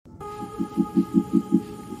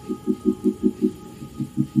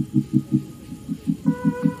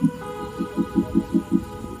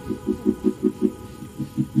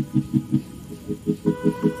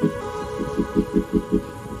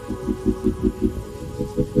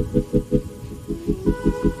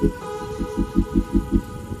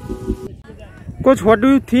Coach, what do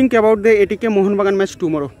you think about the ATK Mohun match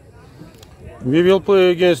tomorrow? We will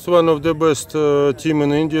play against one of the best team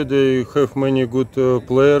in India. They have many good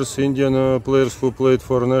players, Indian players who played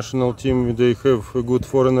for national team. They have good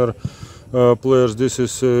foreigner players. This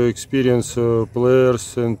is experienced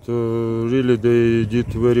players, and really they did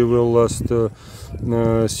very well last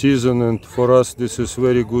season. And for us, this is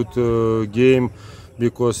very good game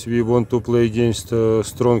because we want to play against a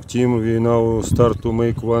strong team. We now start to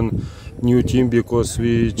make one new team because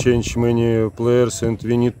we change many players and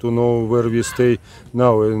we need to know where we stay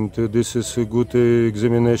now, and this is a good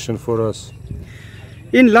examination for us.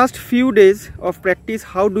 In last few days of practice,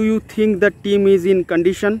 how do you think the team is in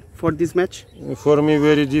condition for this match? For me,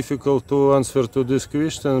 very difficult to answer to this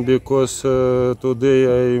question because today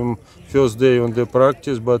I am first day on the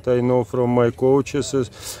practice, but I know from my coaches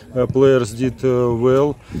players did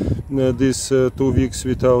well these 2 weeks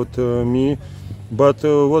without me. But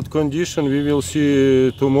what condition we will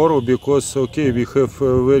see tomorrow, because okay, we have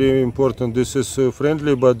very important, this is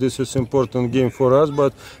friendly, but this is important game for us,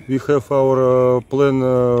 but we have our plan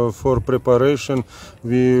for preparation.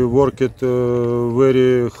 We work it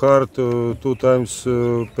very hard 2 times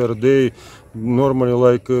per day, normally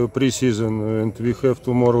like pre-season, and we have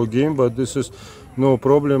tomorrow game, but this is no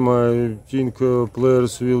problem. I think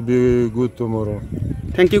players will be good tomorrow.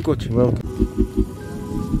 Thank you, coach. Welcome.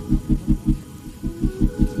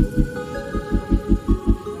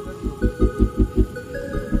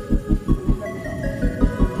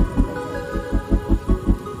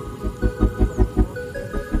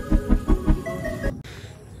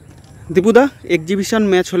 Dipuda, exhibition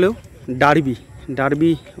match হলেও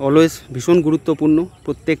derby always ভীষণ গুরুত্বপূর্ণ,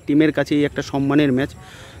 প্রত্যেক টিমের কাছেই একটা সম্মানের match.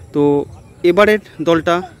 তো এবারের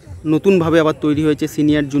দলটা নতুনভাবে আবার তৈরি হয়েছে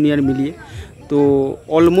সিনিয়র জুনিয়র মিলিয়ে, তো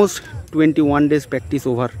অলমোস্ট 21 ডেজ প্র্যাকটিস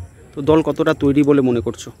ওভার, তো দল কতটা তৈরি বলে মনে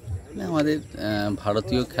করছো? আমাদের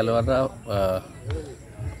ভারতীয় খেলোয়াড়রা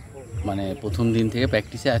মানে প্রথম দিন থেকে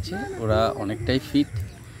প্র্যাকটিসে আছে, ওরা অনেকটাই ফিট।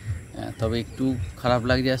 তবে একটু খারাপ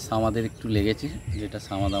লাগছে আর সামাদের একটু লেগেছে, যেটা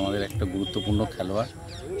সামাদ আমাদের একটা গুরুত্বপূর্ণ খেলোয়াড়,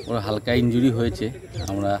 ওরা হালকা ইনজুরি হয়েছে।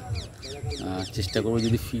 আমরা চেষ্টা করব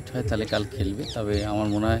যদি ফিট হয় তাহলে কাল খেলবে, তবে আমার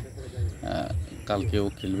মনে হয় কালকে ও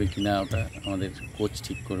খেলবে কিনা ওটা আমাদের কোচ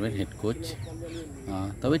ঠিক করবেন, হেড কোচ।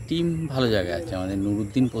 তবে টিম ভালো জায়গায় আছে আমাদের।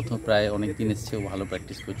 নুরুদ্দিন প্রথম প্রায় অনেক দিন এসছে, ও ভালো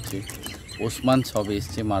প্র্যাকটিস করছে। ওসমান সবে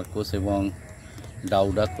এসছে, মার্কোস এবং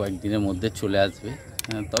ডাউডা কয়েকদিনের মধ্যে চলে আসবে।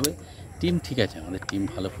 তবে টিম ঠিক আছে, আমাদের টিম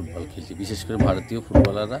ভালো ফুটবল খেলছে, বিশেষ করে ভারতীয়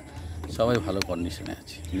ফুটবলাররা সবাই ভালো কন্ডিশনে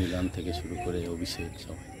আছে, মিলান থেকে শুরু করে অভিষেক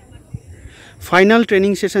সবাই। ফাইনাল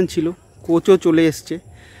ট্রেনিং সেশন ছিল, কোচও চলে এসছে,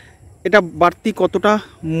 এটা বাড়তি কতটা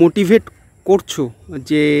মোটিভেট করছো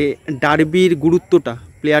যে ডার্বির গুরুত্বটা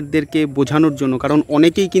প্লেয়ারদেরকে বোঝানোর জন্য? কারণ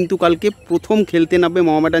অনেকেই কিন্তু কালকে প্রথম খেলতে নামবে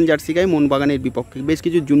মোহামেডান জার্সি গায়ে মোহনবাগানের বিপক্ষে, বেশ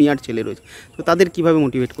কিছু জুনিয়র ছেলে রয়েছে, তো তাদের কিভাবে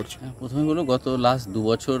মোটিভেট করছো? প্রথমে বলো, গত লাস্ট 2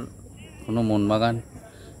 বছর কোনো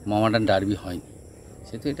মোহামেডান ডার্বি হয়নি,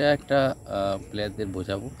 সেহেতু এটা একটা প্লেয়ারদের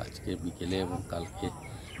বোঝাবো আজকে বিকেলে এবং কালকে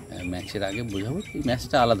ম্যাচের আগে বোঝাবো। এই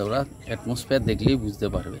ম্যাচটা আলাদা, ওরা অ্যাটমসফিয়ার দেখলেই বুঝতে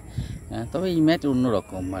পারবে। তবে এই ম্যাচ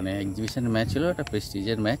অন্যরকম, মানে এক্সিবিশনের ম্যাচ হলো, একটা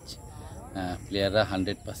প্রেস্টিজের ম্যাচ, প্লেয়াররা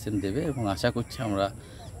 100% দেবে এবং আশা করছি আমরা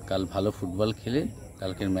কাল ভালো ফুটবল খেলে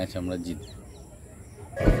কালকের ম্যাচ আমরা জিতব।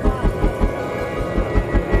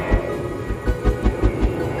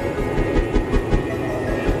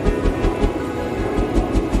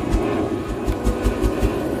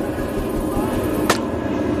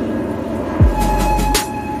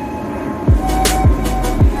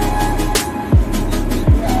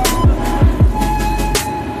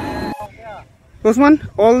 Osman,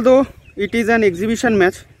 although it is an exhibition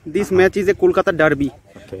match, this match is a Kolkata derby.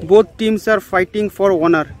 Okay. Both teams are fighting for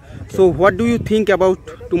honor. So what do you think about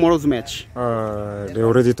tomorrow's match? They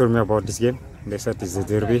already told me about this game. They said it's a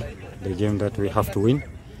derby, the game that we have to win.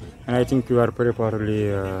 And I think we are preparedly,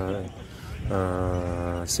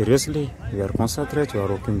 seriously, we are concentrated, we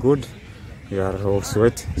are working good. We are all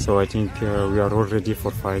sweat, so I think we are all ready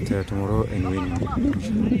for fight tomorrow and win.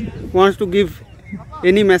 Wants to give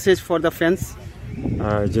any message for the fans?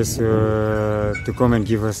 Just to come and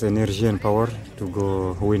give us energy and power to go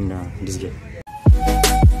win this game.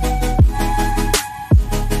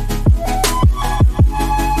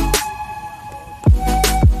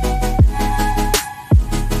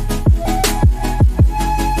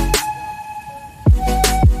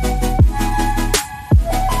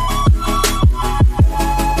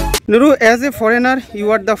 Nuru, as a foreigner,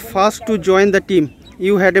 you are the first to join the team.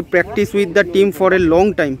 You had a practice with the team for a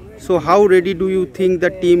long time. So how ready do you think the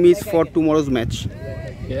team is for tomorrow's match?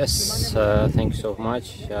 Yes, thank you so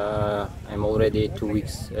much. I'm already 2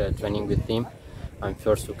 weeks training with team. I'm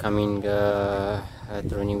first to coming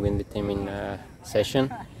training with the team in session.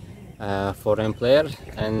 Foreign player,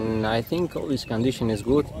 and I think all this condition is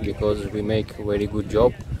good because we make a very good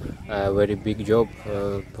job, very big job,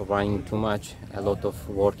 providing too much, a lot of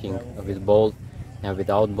working with ball and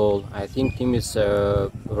without ball. I think team is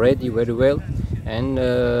ready very well, and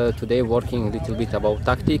today working a little bit about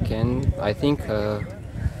tactic, and I think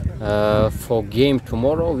for game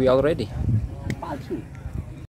tomorrow we are ready.